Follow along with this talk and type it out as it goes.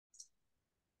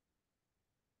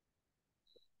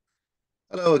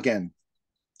Hello again.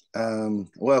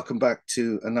 Welcome back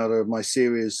to another of my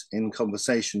series in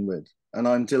conversation with, and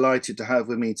I'm delighted to have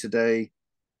with me today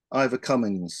Ivor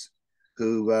Cummins,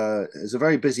 who is a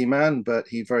very busy man, but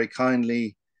he very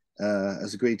kindly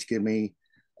has agreed to give me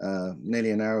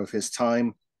nearly an hour of his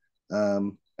time,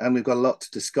 and we've got a lot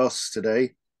to discuss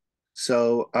today.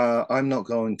 So I'm not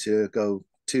going to go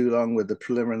too long with the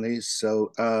preliminaries.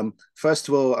 So first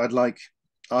of all, I'd like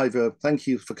Ivor, thank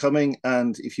you for coming,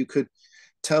 and if you could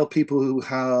tell people who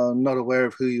are not aware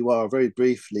of who you are very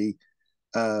briefly,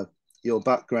 uh, your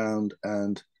background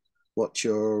and what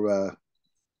your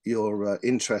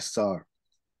interests are.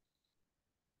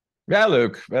 Yeah,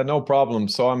 Luke, no problem.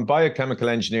 So I'm biochemical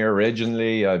engineer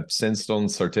originally. I've since done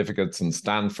certificates in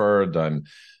Stanford. I'm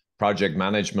project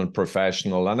management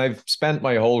professional, and I've spent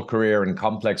my whole career in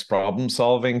complex problem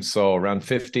solving. So around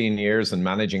 15 years in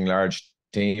managing large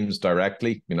teams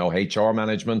directly, HR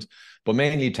management, but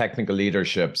mainly technical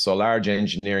leadership. So large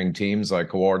engineering teams I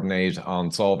coordinate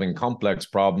on solving complex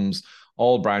problems,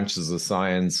 all branches of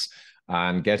science,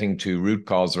 and getting to root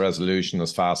cause resolution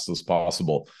as fast as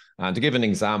possible. And to give an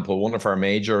example, one of our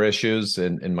major issues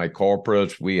in my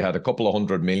corporate, we had a couple of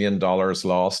 $100 million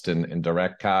lost in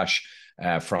direct cash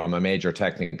from a major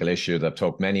technical issue that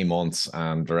took many months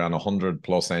and around 100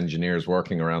 plus engineers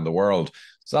working around the world.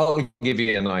 So that'll give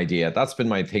you an idea. That's been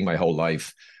my thing my whole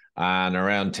life. And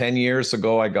around 10 years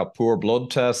ago, I got poor blood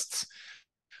tests,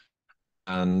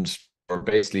 and were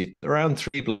basically around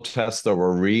three blood tests that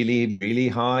were really, really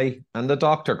high. And the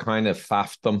doctor kind of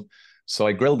faffed them. So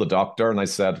I grilled the doctor and I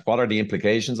said, what are the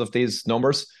implications of these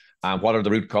numbers? And what are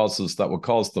the root causes that would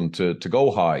cause them to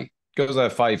go high? Because I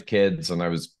have five kids and I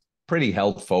was pretty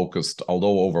health focused,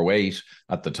 although overweight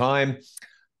at the time.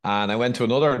 And I went to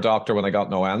another doctor when I got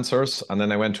no answers. And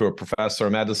then I went to a professor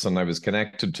of medicine I was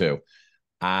connected to.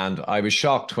 And I was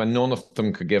shocked when none of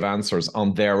them could give answers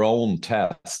on their own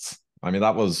tests. I mean,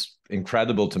 that was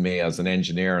incredible to me as an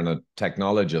engineer and a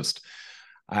technologist.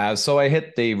 So I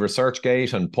hit the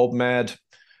ResearchGate and PubMed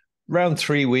around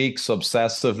 3 weeks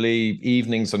obsessively,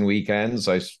 evenings and weekends.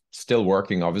 I still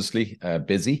working, obviously,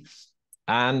 busy.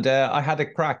 And I had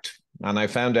it cracked. And I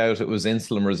found out it was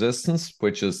insulin resistance,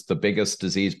 which is the biggest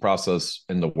disease process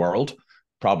in the world.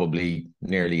 Probably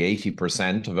nearly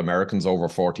 80% of Americans over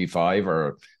 45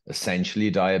 are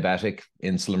essentially diabetic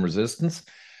insulin resistance.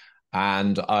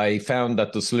 And I found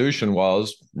that the solution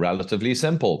was relatively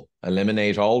simple: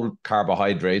 eliminate all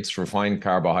carbohydrates, refined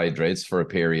carbohydrates for a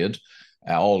period,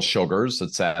 all sugars,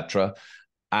 etc.,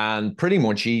 and pretty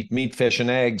much eat meat, fish,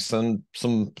 and eggs and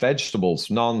some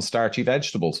vegetables, non starchy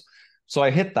vegetables. So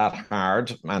I hit that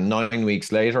hard. And 9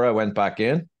 weeks later, I went back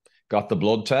in, got the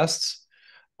blood tests.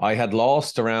 I had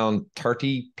lost around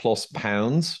 30 plus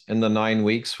pounds in the 9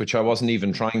 weeks, which I wasn't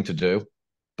even trying to do.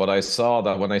 But I saw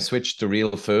that when I switched to real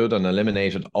food and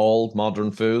eliminated all modern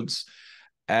foods,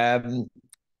 um,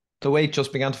 the weight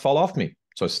just began to fall off me.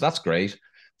 So that's great.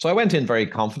 So I went in very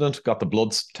confident, got the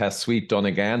blood test suite done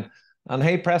again. And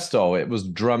hey, presto, it was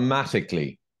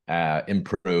dramatically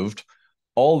improved.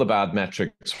 All the bad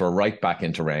metrics were right back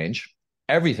into range.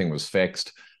 Everything was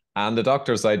fixed. And the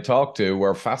doctors I'd talked to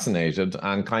were fascinated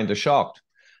and kind of shocked.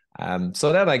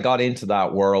 So then I got into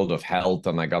that world of health,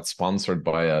 and I got sponsored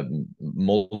by a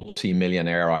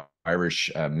multi-millionaire Irish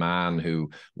man who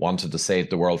wanted to save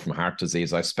the world from heart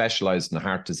disease. I specialized in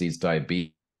heart disease,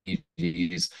 diabetes.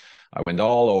 I went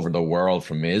all over the world,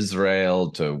 from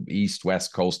Israel to East,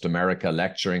 West Coast America,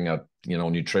 lecturing at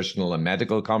nutritional and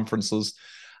medical conferences.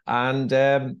 And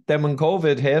then when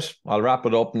COVID hit, I'll wrap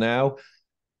it up now.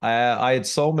 I had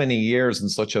so many years and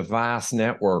such a vast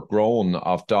network grown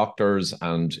of doctors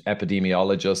and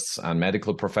epidemiologists and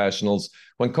medical professionals.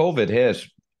 When COVID hit,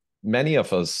 many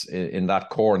of us in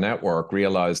that core network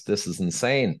realized this is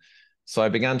insane. So I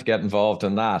began to get involved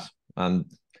in that. And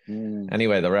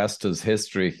anyway, the rest is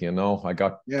history. I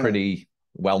got Yeah, pretty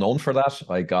well known for that.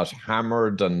 I got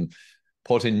hammered and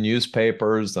put in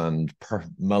newspapers and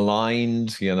maligned,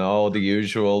 the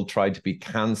usual, tried to be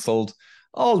cancelled,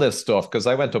 all this stuff, because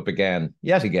I went up again,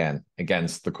 yet again,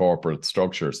 against the corporate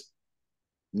structures.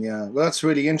 yeah. Well, that's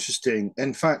really interesting.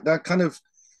 In fact, that kind of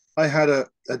I had a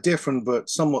different but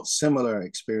somewhat similar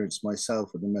experience myself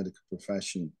with the medical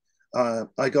profession.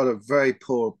 I got a very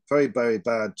poor, very, very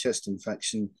bad chest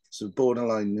infection, sort of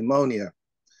borderline pneumonia.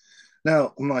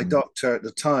 Now, my Mm. doctor at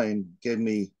the time gave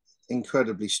me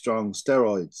incredibly strong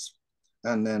steroids.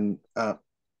 And then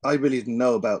I really didn't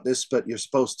know about this, but you're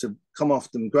supposed to come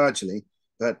off them gradually.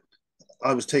 But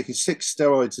I was taking 6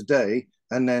 steroids a day,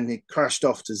 and then it crashed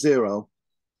off to zero.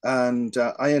 And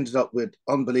I ended up with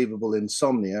unbelievable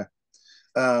insomnia.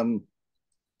 Um,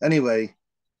 anyway,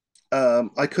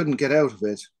 I couldn't get out of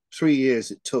it. 3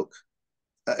 years it took.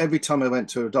 Every time I went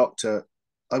to a doctor,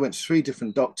 I went to three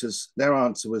different doctors. Their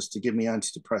answer was to give me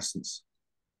antidepressants.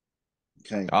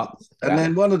 Okay. Oh, And yeah,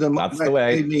 then one of them that's the gave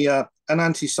way. me an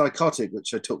antipsychotic,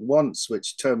 which I took once,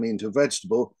 which turned me into a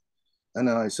vegetable. And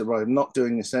then I said, right, I'm not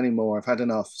doing this anymore. I've had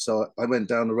enough. So I went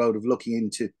down the road of looking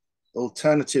into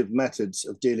alternative methods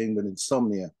of dealing with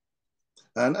insomnia.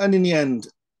 And in the end,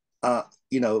 a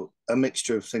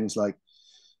mixture of things like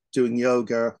doing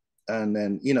yoga and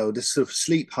then, this sort of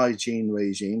sleep hygiene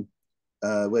regime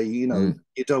where, you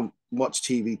don't watch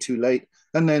TV too late.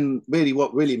 And then really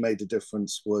what really made the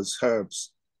difference was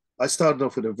herbs. I started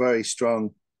off with a very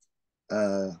strong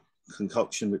uh,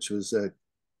 concoction, which was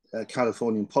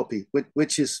Californian poppy,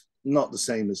 which is not the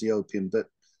same as the opium, but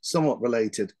somewhat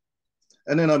related.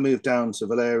 And then I moved down to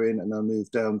valerian, and I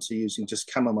moved down to using just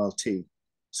chamomile tea.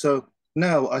 So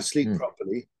now I sleep Mm.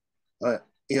 properly. I,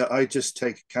 I just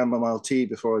take chamomile tea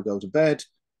before I go to bed,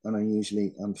 and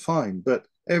I'm fine. But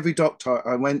every doctor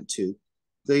I went to,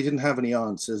 they didn't have any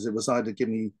answers. It was either give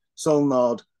me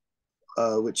Solnod,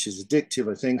 which is addictive,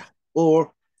 I think,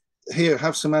 or here,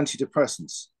 have some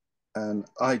antidepressants. And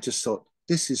I just thought,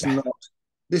 this is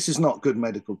not good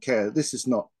medical care. This is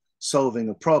not solving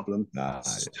a problem. Ah,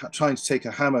 It's trying to take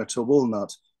a hammer to a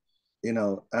walnut,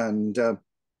 and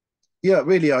yeah,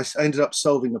 really, I ended up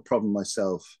solving the problem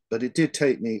myself. But it did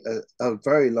take me a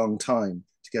very long time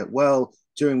to get well,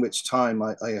 during which time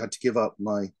I had to give up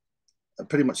I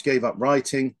pretty much gave up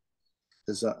writing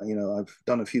because, I've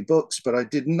done a few books, but I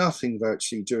did nothing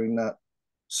virtually during that.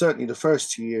 Certainly the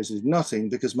first 2 years is nothing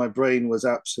because my brain was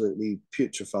absolutely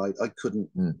putrefied. I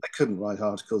couldn't write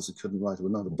articles. I couldn't write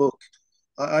another book.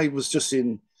 I was just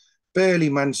in barely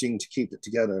managing to keep it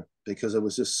together because I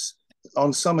was just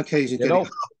on some occasions you getting know,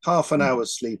 half an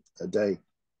hour's sleep a day.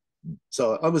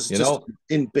 So I was you just know,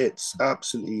 in bits,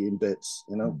 absolutely in bits.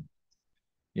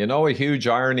 a huge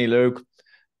irony, Luke.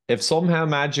 If somehow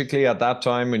magically at that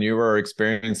time when you were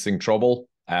experiencing trouble,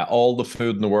 all the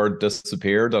food in the world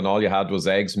disappeared and all you had was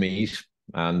eggs, meat,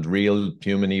 and real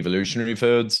human evolutionary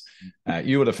foods,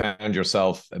 you would have found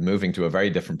yourself moving to a very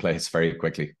different place very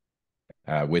quickly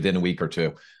within a week or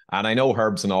two. And I know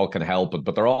herbs and all can help it,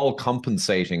 but they're all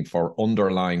compensating for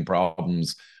underlying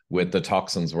problems with the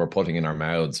toxins we're putting in our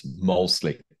mouths,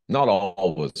 mostly. Not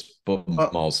always, but Uh,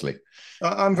 mostly.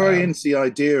 I'm very Um, into the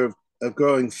idea of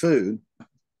growing food.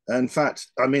 In fact,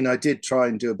 I mean, I did try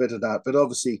and do a bit of that, but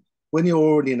obviously, when you're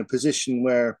already in a position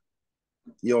where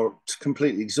you're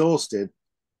completely exhausted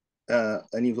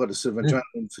and you've got a sort of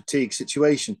adrenaline fatigue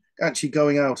situation, actually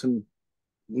going out and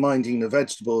minding the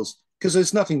vegetables, because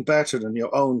there's nothing better than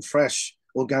your own fresh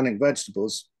organic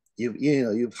vegetables.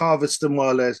 You've harvested them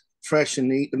while they're fresh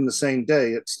and eat them the same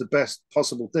day. It's the best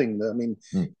possible thing. I mean,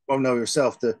 you won't know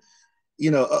yourself.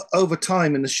 Over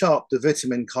time in the shop, the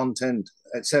vitamin content,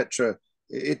 etc.,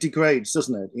 it degrades,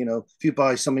 doesn't it? If you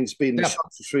buy something that's been in the yeah,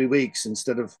 shop for 3 weeks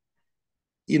instead of,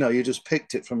 you just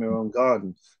picked it from your own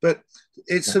garden. But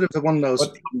it's yeah. sort of one of those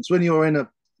But problems when you're in a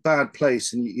bad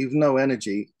place and you've no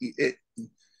energy.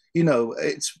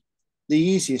 It's the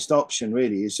easiest option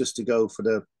really is just to go for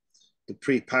the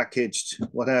pre-packaged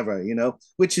whatever,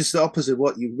 which is the opposite of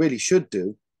what you really should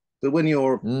do. But when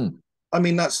you're, mm, I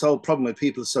mean, that's the whole problem with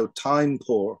people are so time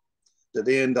poor that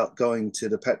they end up going to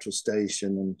the petrol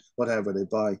station and whatever they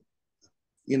buy,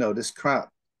 this crap.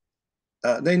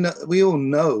 We all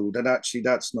know that actually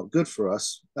that's not good for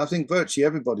us. I think virtually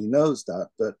everybody knows that,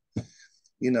 but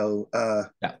you know, uh,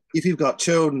 yeah. if you've got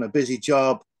children, a busy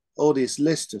job, all this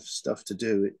list of stuff to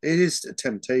do, it is a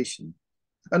temptation.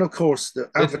 And of course, the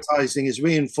It advertising is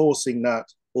reinforcing that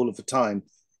all of the time.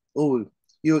 Oh,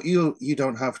 you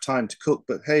don't have time to cook,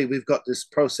 but hey, we've got this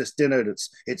processed dinner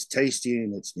it's tasty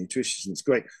and it's nutritious and it's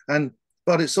great.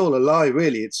 But it's all a lie,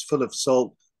 really. It's full of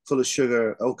salt, full of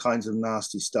sugar, all kinds of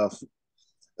nasty stuff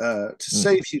to mm.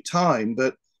 save you time.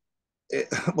 But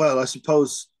well, I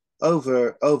suppose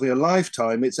over your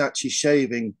lifetime, it's actually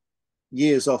shaving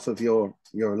years off of your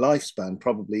lifespan.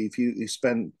 Probably, if you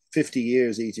spend 50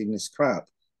 years eating this crap,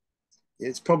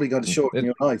 it's probably going to shorten It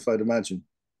your life, I'd imagine.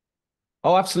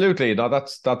 Oh, absolutely. No,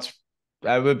 that's. But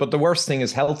the worst thing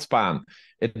is health span.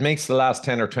 It makes the last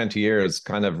 10 or 20 years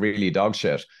kind of really dog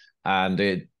shit, and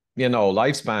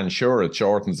lifespan. Sure, it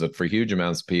shortens it for huge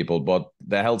amounts of people, but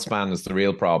the health span is the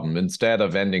real problem. Instead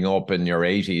of ending up in your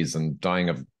 80s and dying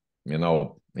of,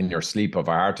 in your sleep of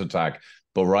a heart attack,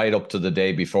 but right up to the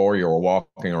day before you were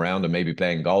walking around and maybe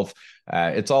playing golf,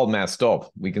 it's all messed up.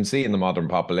 We can see in the modern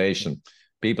population,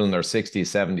 people in their 60s,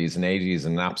 70s, and 80s,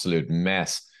 an absolute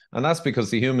mess. And that's because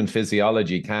the human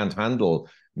physiology can't handle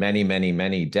many, many,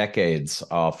 many decades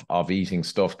of eating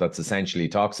stuff that's essentially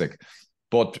toxic.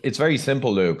 But it's very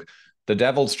simple, Luke. The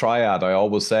devil's triad, I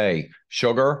always say: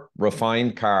 sugar,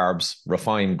 refined carbs,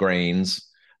 refined grains,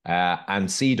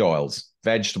 and seed oils,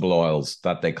 vegetable oils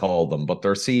that they call them, but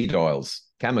they're seed oils,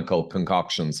 chemical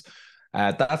concoctions.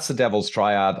 That's the devil's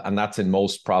triad, and that's in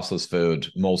most processed food,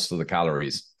 most of the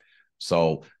calories.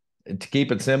 So to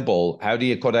keep it simple, how do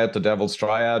you cut out the devil's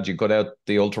triad? You cut out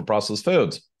the ultra processed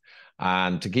foods.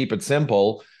 And to keep it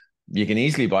simple, you can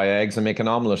easily buy eggs and make an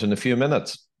omelette in a few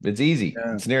minutes. It's easy.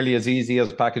 Yeah. It's nearly as easy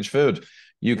as packaged food.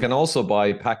 You can also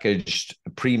buy packaged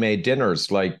pre-made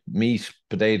dinners like meat,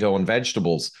 potato, and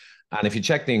vegetables. And if you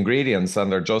check the ingredients,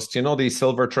 and they're just, these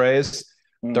silver trays,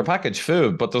 they're packaged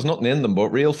food, but there's nothing in them but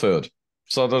real food.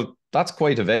 So that's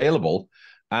quite available.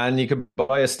 And you can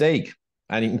buy a steak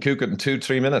and you can cook it in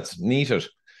 2-3 minutes and eat it.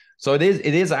 So it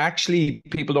is actually,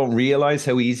 people don't realize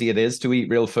how easy it is to eat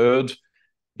real food.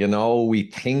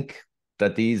 We think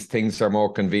that these things are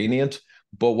more convenient,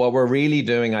 but what we're really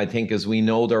doing, I think, is we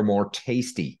know they're more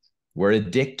tasty. We're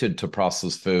addicted to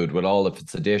processed food with all of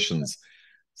its additions.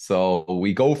 So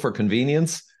we go for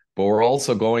convenience, but we're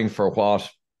also going for what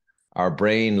our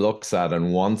brain looks at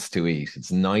and wants to eat.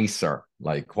 It's nicer.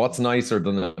 Like, what's nicer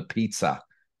than a pizza?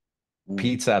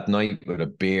 Pizza at night with a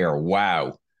beer.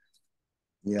 Wow.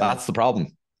 Yeah. That's the problem.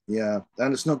 Yeah.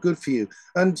 And it's not good for you.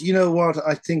 And you know what?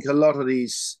 I think a lot of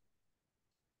these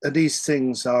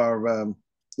things are,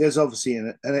 there's obviously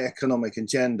an economic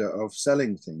agenda of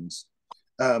selling things.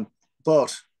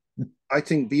 But I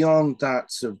think beyond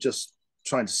that sort of just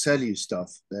trying to sell you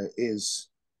stuff, there is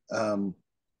a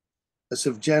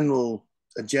sort of general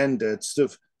agenda to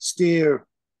sort of steer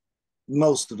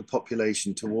most of the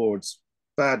population towards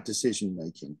bad decision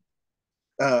making.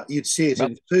 You'd see it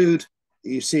in food,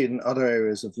 you see it in other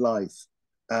areas of life.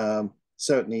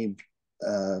 Certainly,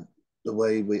 the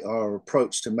way our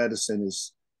approach to medicine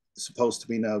is supposed to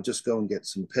be now just go and get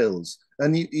some pills.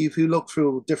 And if you look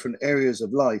through different areas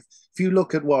of life, if you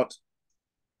look at what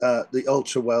the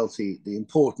ultra wealthy, the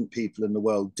important people in the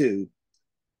world do,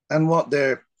 and what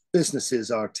their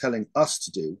businesses are telling us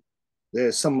to do,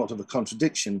 there's somewhat of a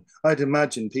contradiction. I'd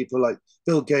imagine people like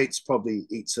Bill Gates probably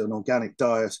eats an organic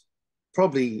diet,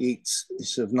 probably eats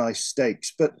sort of nice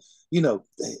steaks, but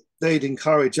they'd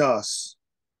encourage us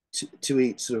to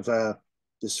eat sort of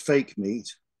this fake meat,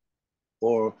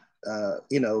 or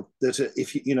that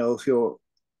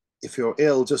if you're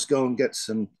ill, just go and get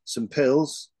some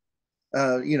pills.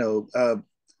 They're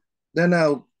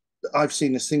now, I've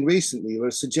seen this thing recently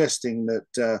where suggesting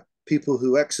that people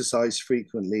who exercise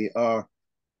frequently are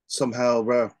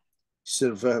somehow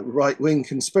sort of right-wing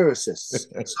conspiracists.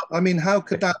 So, I mean, how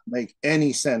could that make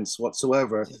any sense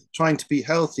whatsoever? Trying to be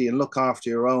healthy and look after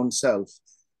your own self,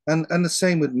 and the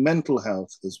same with mental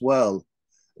health as well,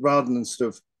 rather than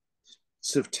sort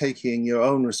of taking your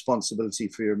own responsibility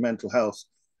for your mental health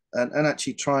and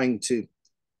actually trying to,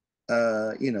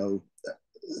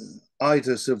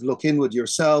 either sort of look inward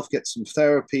yourself, get some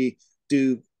therapy,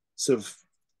 do sort of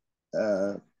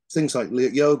things like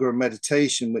yoga or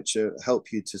meditation, which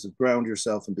help you to sort of ground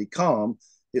yourself and be calm.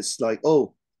 It's like,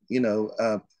 you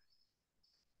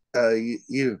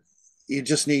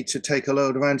just need to take a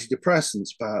load of antidepressants,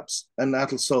 perhaps, and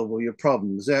that'll solve all your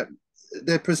problems.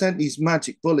 They present these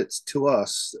magic bullets to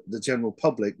us, the general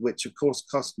public, which of course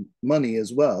cost money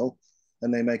as well,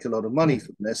 and they make a lot of money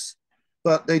from this,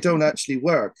 but they don't actually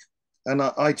work. And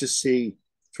I just see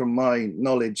from my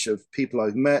knowledge of people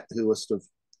I've met who are sort of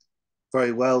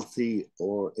very wealthy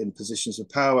or in positions of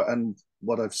power, and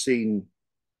what I've seen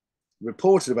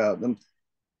reported about them,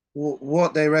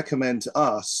 what they recommend to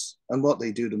us and what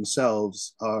they do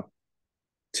themselves are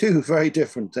two very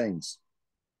different things.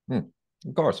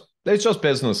 Of course. It's just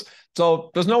business.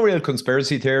 So there's no real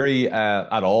conspiracy theory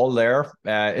at all there.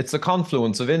 It's a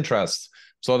confluence of interests.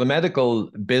 So the medical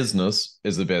business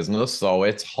is a business. So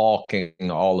it's hawking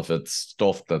all of its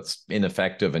stuff that's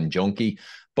ineffective and junky.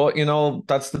 But,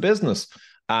 that's the business.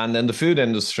 And then the food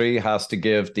industry has to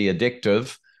give the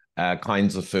addictive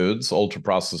kinds of foods,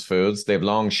 ultra-processed foods. They have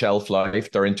long shelf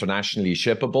life. They're internationally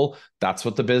shippable. That's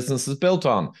what the business is built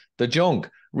on. The junk.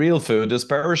 Real food is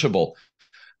perishable.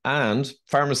 And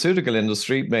pharmaceutical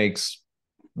industry makes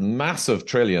massive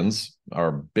trillions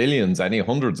or billions, any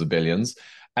hundreds of billions,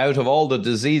 out of all the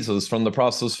diseases from the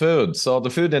processed food. So the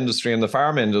food industry and the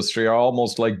pharma industry are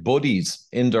almost like buddies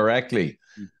indirectly.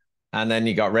 And then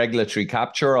you got regulatory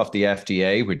capture of the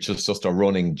FDA, which is just a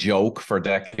running joke for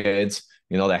decades.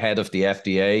 The head of the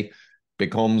FDA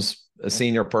becomes a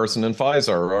senior person in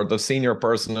Pfizer, or the senior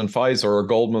person in Pfizer or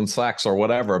Goldman Sachs or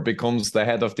whatever becomes the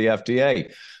head of the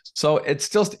FDA. So it's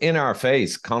just in our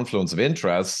face confluence of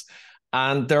interests,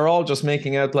 and they're all just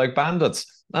making out like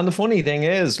bandits. And the funny thing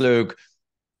is, Luke,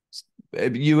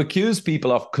 you accuse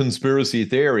people of conspiracy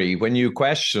theory when you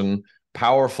question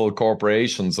powerful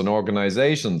corporations and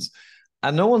organizations.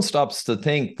 And no one stops to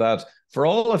think that for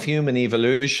all of human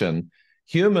evolution,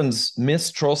 humans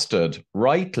mistrusted,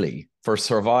 rightly, for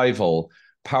survival,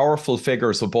 powerful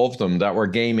figures above them that were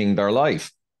gaming their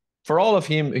life for all of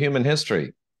human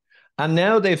history. And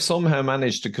now they've somehow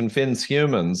managed to convince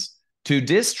humans to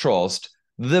distrust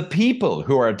the people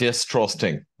who are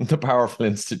distrusting the powerful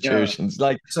institutions. Yeah.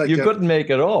 Like, It's like you couldn't make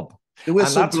it up. the And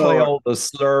that's why whistleblower. all the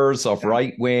slurs of Yeah.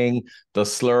 right wing, the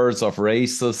slurs of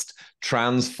racist,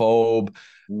 transphobe,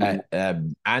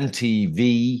 anti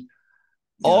V,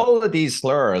 Yeah. all of these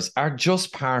slurs are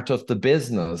just part of the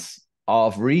business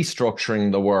of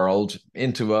restructuring the world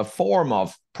into a form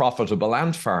of profitable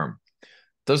ant farm.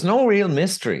 There's no real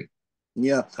mystery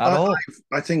Yeah. at all.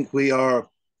 I think we are.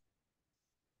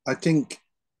 I think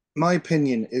my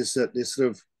opinion is that the sort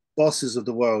of bosses of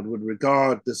the world would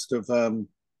regard this sort of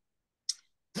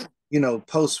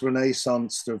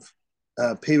post-Renaissance sort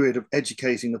of period of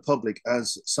educating the public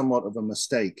as somewhat of a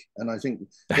mistake, and I think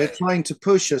they're trying to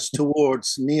push us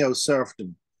towards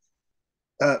neo-serfdom,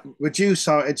 reduce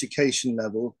our education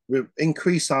level,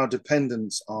 increase our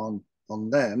dependence on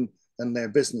them and their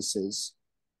businesses,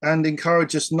 and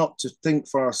encourage us not to think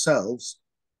for ourselves.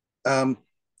 Um,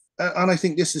 and I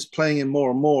think this is playing in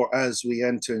more and more as we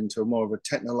enter into more of a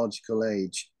technological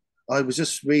age. I was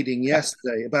just reading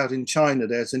yesterday about in China,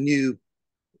 there's a new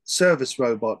service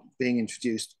robot being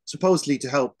introduced, supposedly to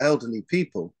help elderly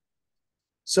people.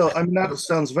 So, I mean, that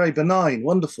sounds very benign,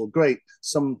 wonderful, great.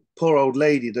 Some poor old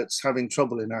lady that's having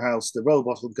trouble in her house, the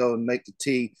robot will go and make the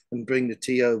tea and bring the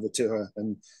tea over to her,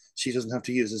 and she doesn't have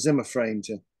to use a Zimmer frame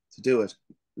to do it.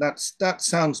 That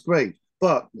sounds great.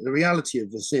 But the reality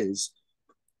of this is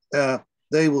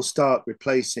they will start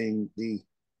replacing the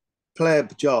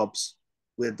pleb jobs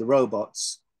with the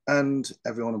robots, and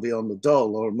everyone will be on the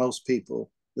dole, or most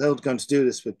people. They're going to do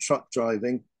this with truck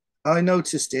driving. I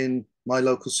noticed in my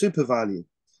local Super Value,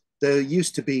 there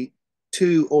used to be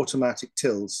 2 automatic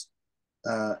tills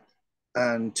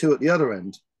and 2 at the other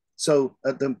end. So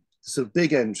at the sort of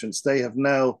big entrance, they have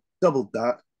now doubled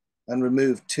that and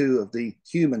removed 2 of the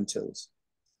human tills.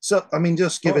 So, I mean,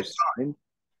 just give it time.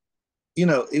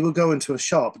 It will go into a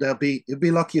shop. It'd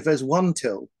be lucky if there's 1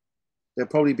 till. There'll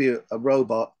probably be a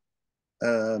robot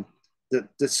that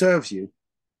serves you.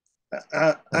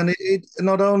 And it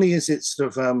not only is it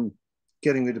sort of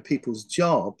getting rid of people's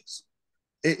jobs,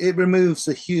 it removes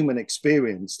the human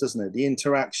experience, doesn't it? The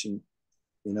interaction,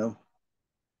 you know.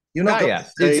 You're not going to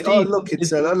say, "Oh, look,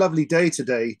 it's a lovely day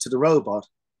today" to the robot,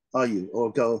 are you? Or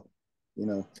go,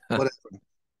 whatever.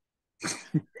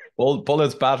 Pull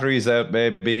its batteries out,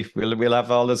 maybe. We'll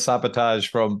have all this sabotage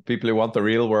from people who want the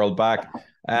real world back.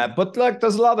 But like,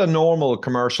 there's a lot of normal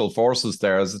commercial forces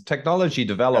there. As the technology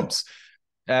develops,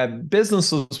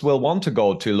 businesses will want to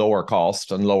go to lower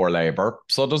cost and lower labor.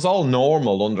 So there's all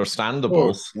normal,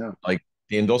 understandable, like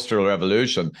the Industrial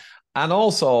Revolution. And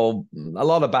also a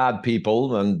lot of bad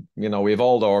people. And, we have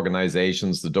all the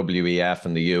organizations, the WEF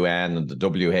and the UN and the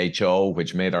WHO,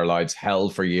 which made our lives hell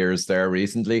for years there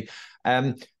recently.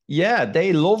 Yeah,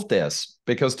 they love this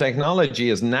because technology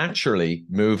is naturally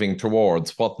moving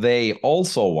towards what they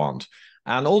also want.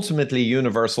 And ultimately,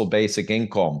 universal basic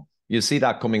income. You see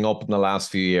that coming up in the last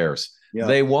few years. Yeah.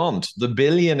 The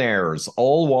billionaires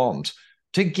all want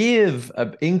to give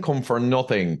an income for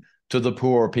nothing to the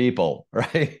poor people,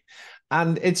 right?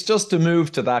 And it's just to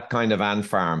move to that kind of ant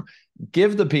farm.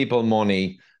 Give the people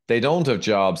money. They don't have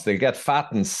jobs. They get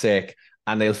fat and sick,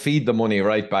 and they'll feed the money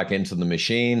right back into the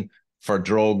machine for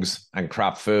drugs and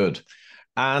crap food.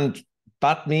 And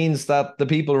that means that the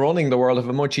people running the world have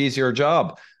a much easier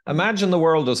job. Imagine the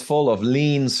world is full of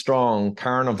lean, strong,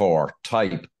 carnivore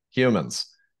type humans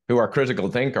who are critical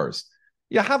thinkers.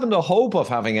 You haven't a hope of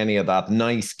having any of that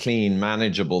nice, clean,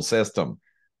 manageable system.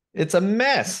 It's a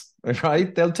mess,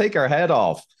 right? They'll take our head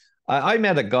off. I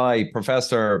met a guy,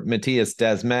 Professor Matthias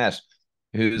Desmet,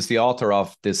 who's the author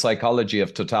of The Psychology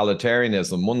of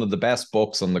Totalitarianism, one of the best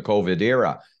books on the COVID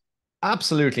era.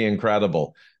 Absolutely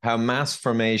incredible how mass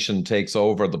formation takes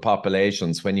over the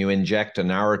populations when you inject a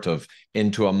narrative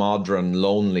into a modern,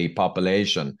 lonely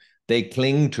population. They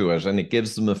cling to it, and it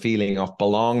gives them a feeling of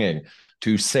belonging,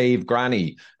 to save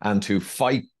granny and to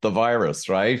fight the virus,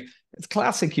 right? It's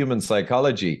classic human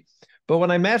psychology. But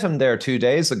when I met him there 2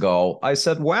 days ago, I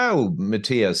said, "Wow,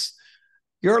 Matthias,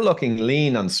 you're looking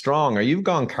lean and strong. Are you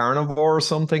gone carnivore or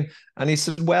something?" And he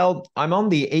said, "Well, I'm on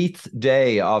the 8th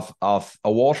day of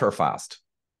a water fast."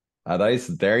 And I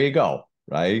said, there you go,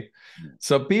 right?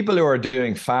 So people who are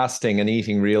doing fasting and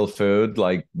eating real food,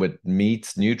 like with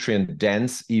meats, nutrient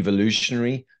dense,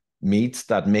 evolutionary meats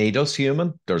that made us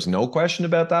human, there's no question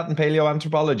about that in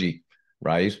paleoanthropology,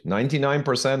 right?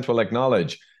 99% will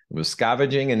acknowledge it was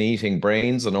scavenging and eating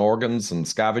brains and organs and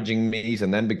scavenging meat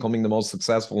and then becoming the most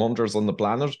successful hunters on the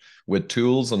planet with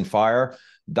tools and fire.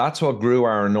 That's what grew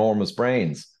our enormous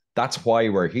brains. That's why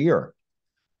we're here.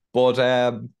 But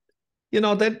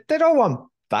they don't want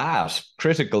that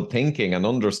critical thinking and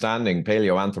understanding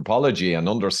paleoanthropology and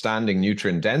understanding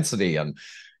nutrient density and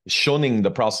shunning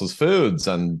the processed foods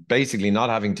and basically not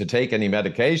having to take any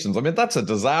medications. I mean, that's a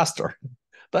disaster.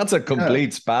 That's a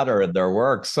complete spatter in their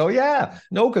work. So yeah,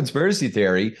 no conspiracy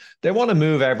theory. They want to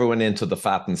move everyone into the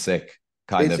fat and sick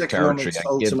kind It's of territory economics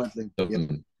and give ultimately. Yeah.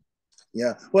 them.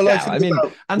 Yeah. Well, I Yeah, think I mean,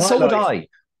 about and my so would life. I.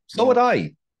 So Yeah. would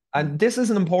I. And this is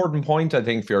an important point, I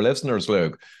think, for your listeners,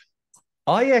 Luke.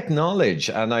 I acknowledge,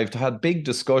 and I've had big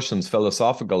discussions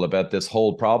philosophical about this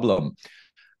whole problem.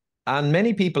 And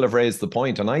many people have raised the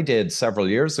point, and I did several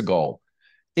years ago.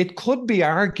 It could be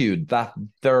argued that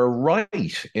they're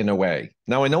right in a way.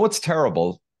 Now, I know it's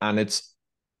terrible and it's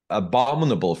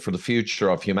abominable for the future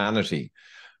of humanity.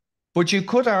 But you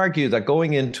could argue that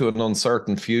going into an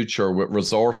uncertain future with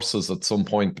resources at some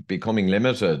point becoming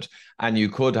limited, and you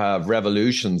could have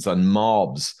revolutions and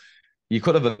mobs, you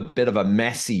could have a bit of a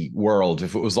messy world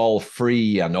if it was all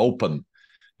free and open,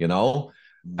 you know?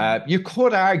 You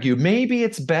could argue maybe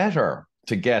it's better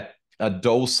to get a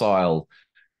docile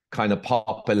kind of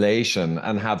population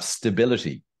and have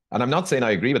stability. And I'm not saying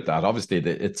I agree with that. Obviously,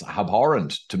 it's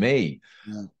abhorrent to me.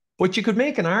 Yeah. But you could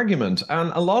make an argument,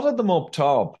 and a lot of them up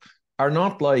top are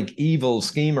not like evil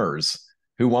schemers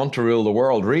who want to rule the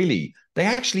world, really. They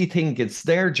actually think it's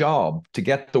their job to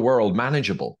get the world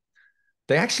manageable.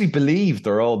 They actually believe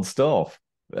their own stuff,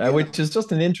 Yeah. which is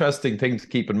just an interesting thing to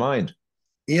keep in mind.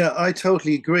 Yeah, I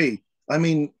totally agree. I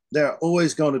mean, there are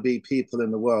always going to be people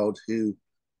in the world who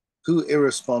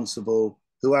irresponsible,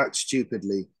 who act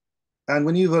stupidly. And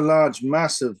when you have a large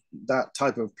mass of that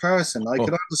type of person, I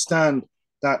could Oh, understand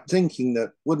that thinking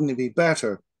that wouldn't it be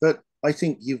better? But I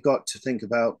think you've got to think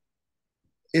about,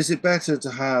 is it better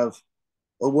to have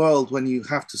a world when you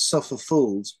have to suffer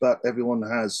fools, but everyone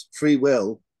has free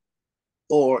will?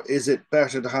 Or is it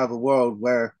better to have a world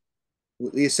where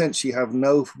we essentially have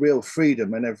no real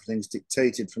freedom and everything's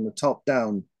dictated from the top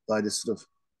down by this sort of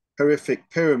horrific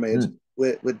pyramid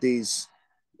mm, with these,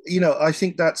 I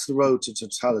think that's the road to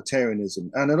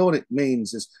totalitarianism. And all it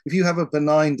means is if you have a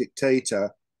benign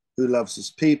dictator who loves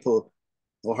his people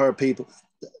or her people,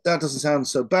 that doesn't sound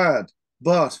so bad.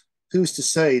 But who's to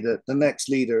say that the next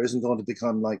leader isn't going to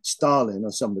become like Stalin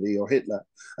or somebody or Hitler?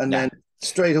 And yeah. then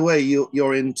straight away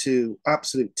you're into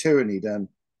absolute tyranny then.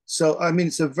 So, I mean,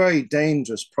 it's a very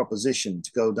dangerous proposition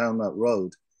to go down that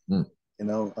road, Mm.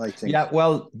 I think. Yeah,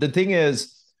 well, the thing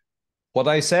is, what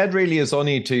I said really is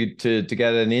only to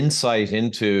get an insight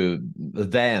into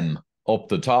them up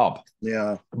the top.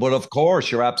 Yeah. But of course,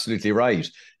 you're absolutely right.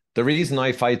 The reason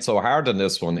I fight so hard on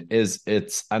this one is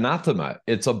it's anathema.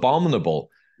 It's abominable.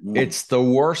 Mm. It's the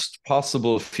worst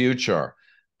possible future.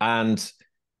 And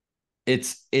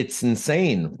it's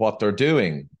insane what they're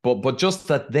doing. But just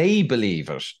that they believe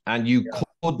it and you Yeah.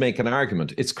 could make an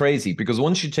argument. It's crazy because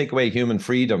once you take away human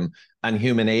freedom and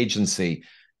human agency,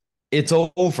 it's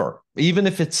over. Even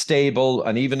if it's stable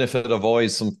and even if it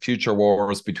avoids some future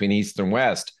wars between East and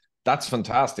West, that's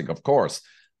fantastic, of course.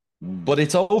 Mm. But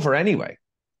it's over anyway,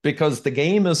 because the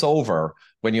game is over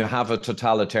when you have a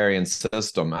totalitarian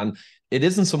system. And it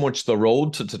isn't so much the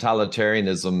road to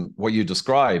totalitarianism, what you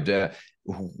described.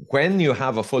 When you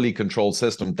have a fully controlled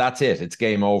system, that's it. It's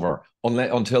game over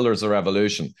until there's a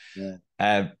revolution.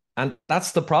 Yeah. And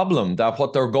that's the problem, that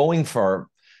what they're going for,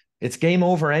 it's game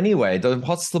over anyway.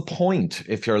 What's the point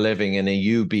if you're living in a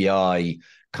UBI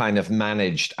kind of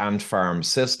managed ant farm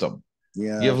system?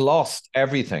 Yeah. You've lost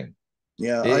everything.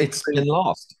 Yeah. I It's been agree.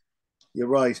 lost. You're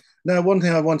right. Now, one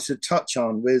thing I wanted to touch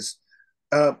on was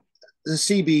uh, the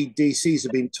CBDCs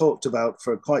have been talked about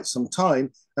for quite some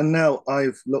time. And now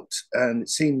I've looked and it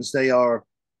seems they are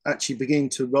actually beginning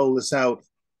to roll this out,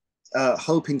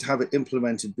 hoping to have it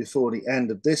implemented before the end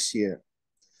of this year.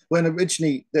 When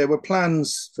originally there were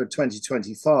plans for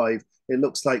 2025, it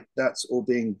looks like that's all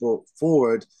being brought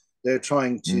forward. They're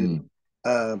trying to Mm.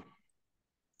 uh,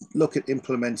 look at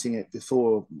implementing it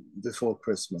before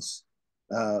Christmas.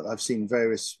 I've seen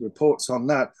various reports on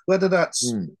that. Whether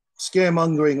that's Mm.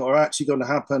 scaremongering or actually going to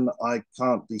happen, I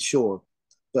can't be sure.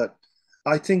 But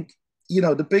I think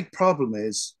the big problem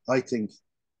is, I think,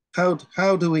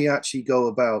 how do we actually go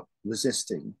about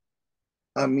resisting?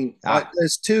 I mean, Ah,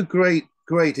 there's two great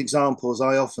great examples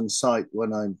I often cite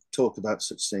when I talk about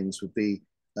such things would be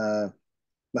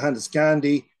Mohandas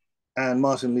Gandhi and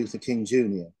Martin Luther King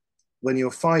Jr. When you're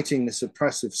fighting this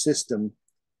oppressive system,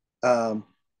 um,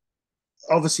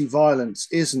 obviously violence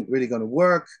isn't really going to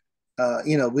work.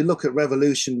 We look at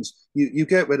revolutions, you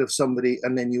get rid of somebody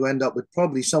and then you end up with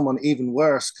probably someone even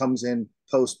worse comes in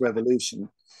post-revolution.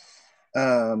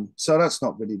 So that's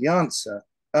not really the answer.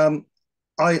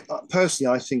 I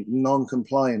personally, I think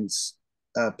non-compliance,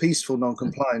 peaceful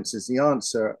non-compliance is the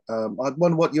answer. I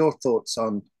wonder what your thoughts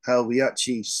on how we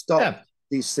actually stop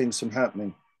these things from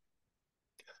happening.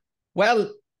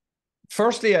 Well,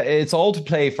 firstly, it's all to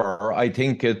play for. I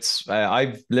think it's.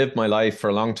 I've lived my life for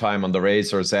a long time on the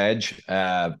razor's edge,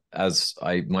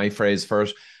 my phrase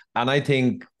first, and I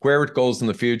think where it goes in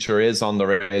the future is on the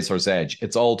razor's edge.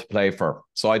 It's all to play for.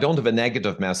 So I don't have a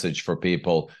negative message for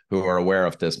people who are aware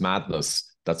of this madness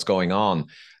that's going on.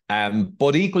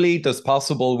 But equally, it's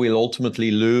possible we'll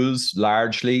ultimately lose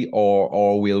largely,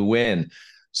 or we'll win.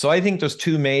 So I think there's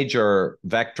two major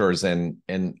vectors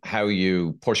in how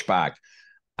you push back.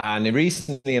 And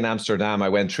recently in Amsterdam, I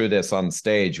went through this on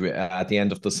stage at the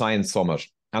end of the Science Summit.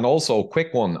 And also,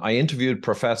 quick one, I interviewed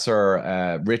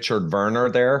Professor Richard Werner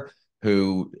there,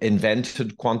 who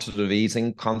invented quantitative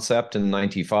easing concept in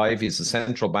 95. He's a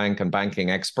central bank and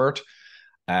banking expert,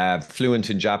 fluent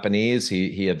in Japanese.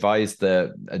 He advised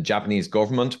the Japanese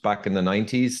government back in the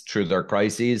 90s through their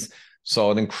crises.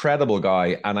 So an incredible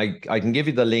guy. And I can give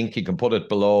you the link. You can put it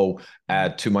below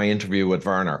to my interview with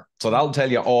Werner. So that'll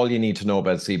tell you all you need to know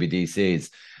about CBDCs.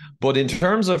 But in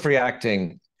terms of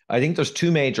reacting, I think there's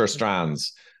two major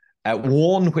strands.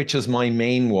 One, which is my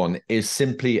main one, is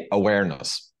simply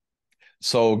awareness.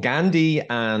 So Gandhi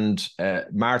and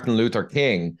Martin Luther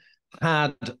King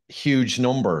had huge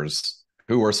numbers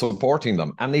who were supporting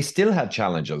them, and they still had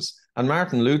challenges. And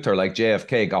Martin Luther, like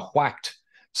JFK, got whacked.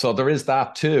 So there is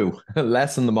that too,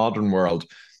 less in the modern world.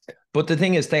 But the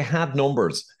thing is, they had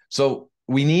numbers. So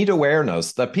we need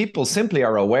awareness that people simply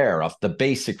are aware of the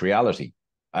basic reality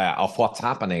of what's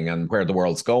happening and where the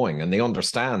world's going. And they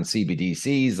understand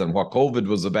CBDCs and what COVID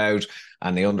was about.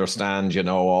 And they understand,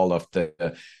 all of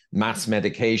the mass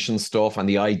medication stuff and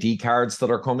the ID cards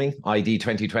that are coming, ID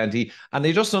 2020. And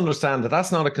they just understand that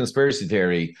that's not a conspiracy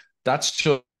theory. That's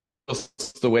just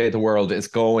the way the world is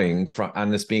going,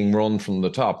 and it's being run from the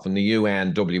top, from the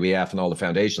UN, WEF, and all the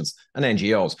foundations and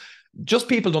NGOs. Just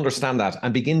people to understand that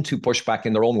and begin to push back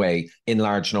in their own way in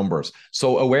large numbers.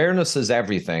 So awareness is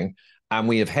everything. And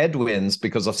we have headwinds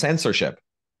because of censorship.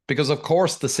 Because, of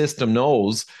course, the system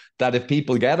knows that if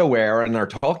people get aware and are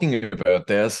talking about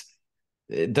this,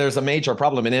 there's a major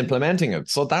problem in implementing it.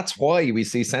 So that's why we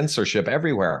see censorship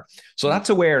everywhere. So that's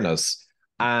awareness.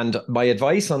 And my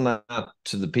advice on that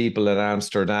to the people in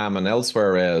Amsterdam and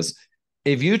elsewhere is,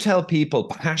 if you tell people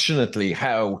passionately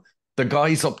how the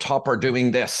guys up top are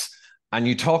doing this, and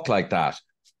you talk like that,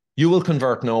 you will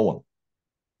convert no one.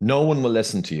 No one will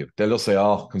listen to you. They'll just say,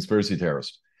 oh, conspiracy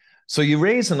theorist. So you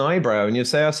raise an eyebrow and you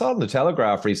say, I saw in the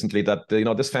Telegraph recently that,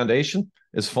 this foundation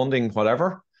is funding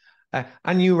whatever.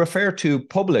 And you refer to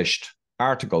published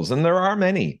articles, and there are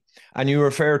many. And you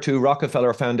refer to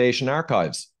Rockefeller Foundation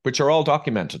archives, which are all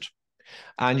documented.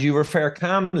 And you refer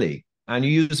calmly, and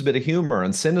you use a bit of humor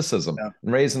and cynicism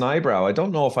and raise an eyebrow. I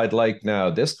don't know if I'd like now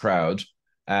this crowd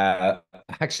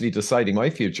actually deciding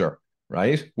my future,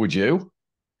 right? Would you?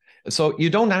 So you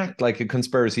don't act like a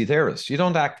conspiracy theorist. You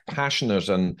don't act passionate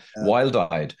and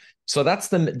wild-eyed. So that's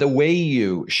the way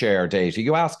you share data.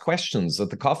 You ask questions at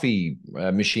the coffee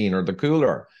machine or the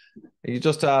cooler. You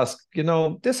just ask,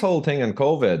 this whole thing in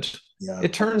COVID,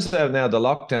 it turns out now the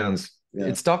lockdowns,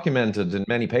 it's documented in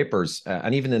many papers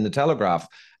and even in the Telegraph,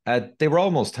 they were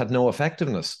almost had no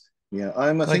effectiveness. Yeah,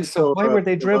 I think so. Why were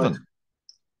they driven?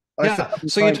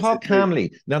 So you talk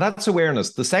calmly. Now that's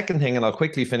awareness. The second thing, and I'll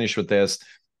quickly finish with this,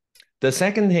 the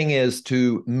second thing is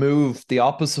to move the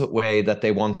opposite way that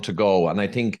they want to go. And I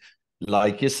think,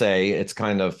 like you say, it's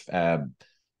kind of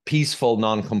peaceful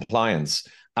non-compliance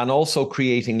and also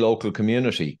creating local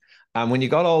community. And when you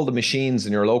got all the machines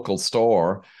in your local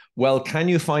store, well, can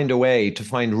you find a way to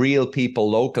find real people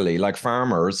locally, like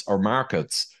farmers or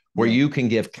markets, where you can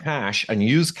give cash and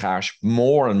use cash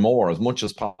more and more as much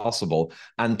as possible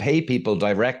and pay people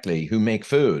directly who make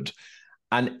food?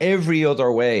 And every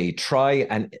other way, try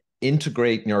and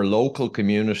integrate in your local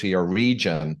community or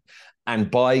region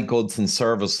and buy goods and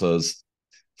services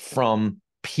from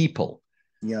people.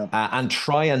 And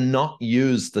try and not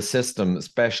use the system,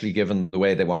 especially given the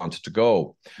way they want it to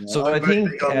go. So I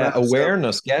think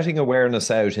awareness, getting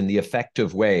awareness out in the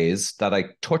effective ways that I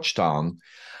touched on,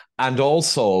 and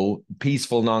also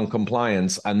peaceful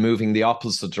non-compliance and moving the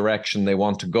opposite direction they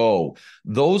want to go.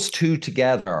 Those two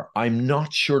together, I'm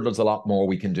not sure there's a lot more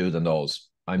we can do than those.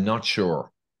 I'm not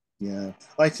sure. Yeah,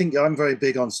 I think I'm very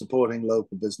big on supporting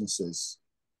local businesses.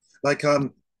 Like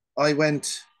I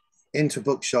went into a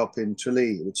bookshop in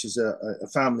Tralee, which is a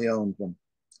family-owned one,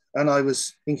 and I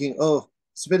was thinking, oh,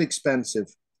 it's a bit expensive.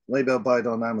 Maybe I'll buy it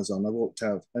on Amazon. I walked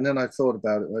out, and then I thought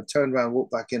about it. And I turned around,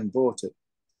 walked back in, and bought it.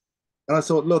 And I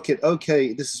thought, look,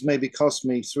 okay, this has maybe cost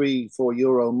me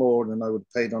 €3-4 more than I would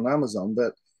have paid on Amazon,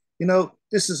 but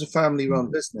this is a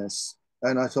family-run business,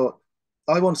 and I thought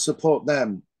I want to support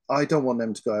them. I don't want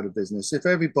them to go out of business. If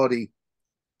everybody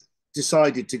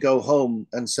decided to go home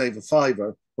and save a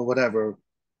fiver or whatever,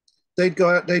 they'd go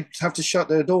out. They'd have to shut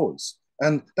their doors,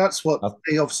 and that's what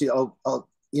they obviously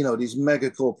these mega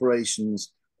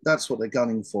corporations. That's what they're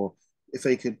gunning for. If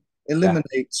they could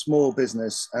eliminate small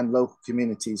business and local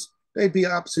communities, they'd be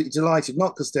absolutely delighted.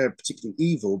 Not because they're particularly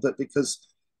evil, but because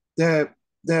their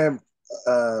kind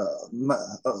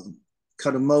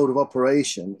of mode of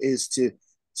operation is to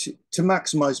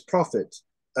maximize profit.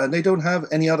 And they don't have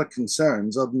any other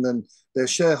concerns other than their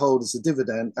shareholders, a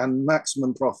dividend, and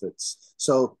maximum profits.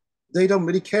 So they don't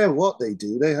really care what they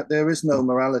do. There is no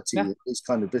morality in these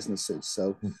kind of businesses.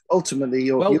 So ultimately,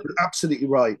 you're absolutely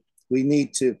right. We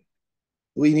need to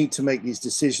make these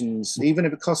decisions, even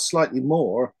if it costs slightly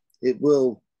more. It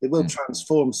will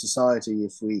transform society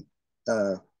if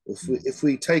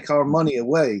we take our money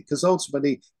away, because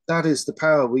ultimately that is the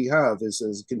power we have as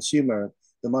a consumer.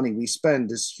 The money we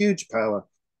spend is huge power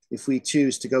if we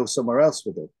choose to go somewhere else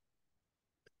with it.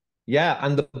 Yeah,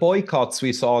 and the boycotts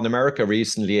we saw in America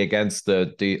recently against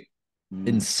the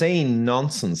insane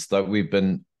nonsense that we've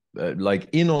been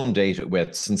inundated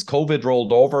with since COVID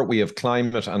rolled over. We have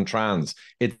climate and trans.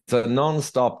 It's a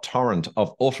non-stop torrent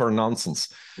of utter nonsense.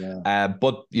 Yeah.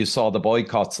 But you saw the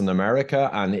boycotts in America,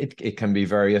 and it can be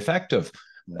very effective.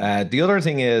 Yeah. The other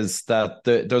thing is that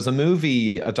there's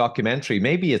a documentary,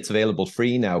 maybe it's available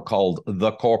free now, called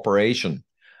The Corporation.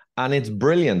 And it's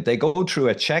brilliant. They go through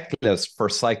a checklist for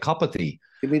psychopathy.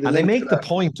 And they make the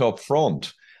point up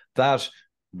front that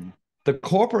the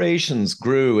corporations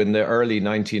grew in the early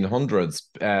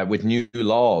 1900s with new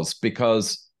laws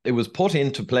because it was put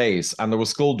into place, and there was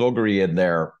skullduggery in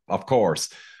there, of course.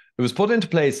 It was put into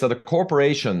place that a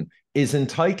corporation is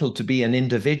entitled to be an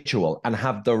individual and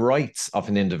have the rights of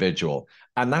an individual.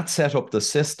 And that set up the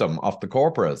system of the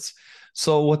corporates.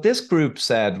 So what this group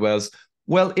said was,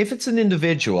 well, if it's an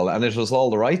individual and it has all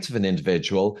the rights of an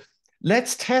individual,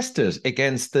 let's test it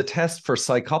against the test for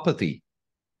psychopathy,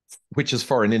 which is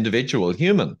for an individual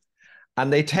human.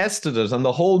 And they tested it, and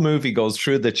the whole movie goes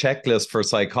through the checklist for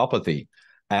psychopathy,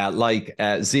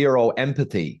 zero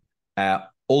empathy,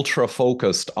 ultra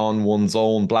focused on one's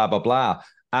own, blah, blah, blah.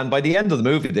 And by the end of the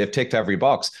movie, they've ticked every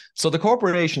box. So the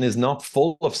corporation is not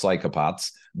full of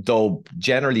psychopaths, though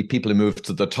generally people who move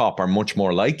to the top are much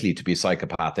more likely to be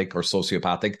psychopathic or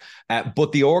sociopathic.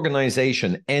 But the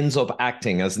organization ends up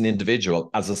acting as an individual,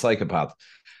 as a psychopath.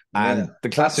 And the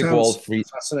classic Wall Street.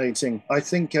 Fascinating. I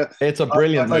think it's a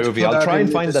brilliant movie. I'll try and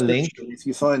find the link. If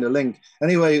you find a link.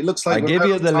 Anyway, it looks like I'll give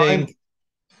you the link.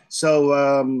 So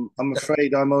I'm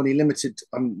afraid I'm only limited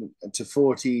to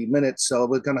 40 minutes, so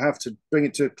we're going to have to bring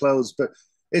it to a close. But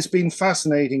it's been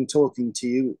fascinating talking to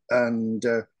you, and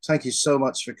thank you so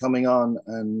much for coming on.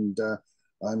 And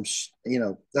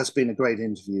that's been a great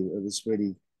interview. It was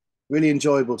really, really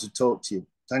enjoyable to talk to you.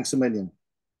 Thanks a million.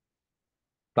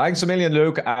 Thanks a million,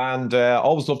 Luke. And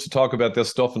always love to talk about this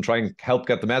stuff and try and help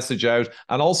get the message out.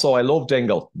 And also, I love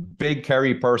Dingle. Big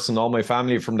Kerry person. All my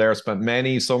family from there spent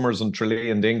many summers in Tralee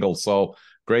and Dingle. So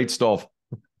great stuff.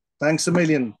 Thanks a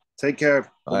million. Take care.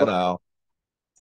 Bye now.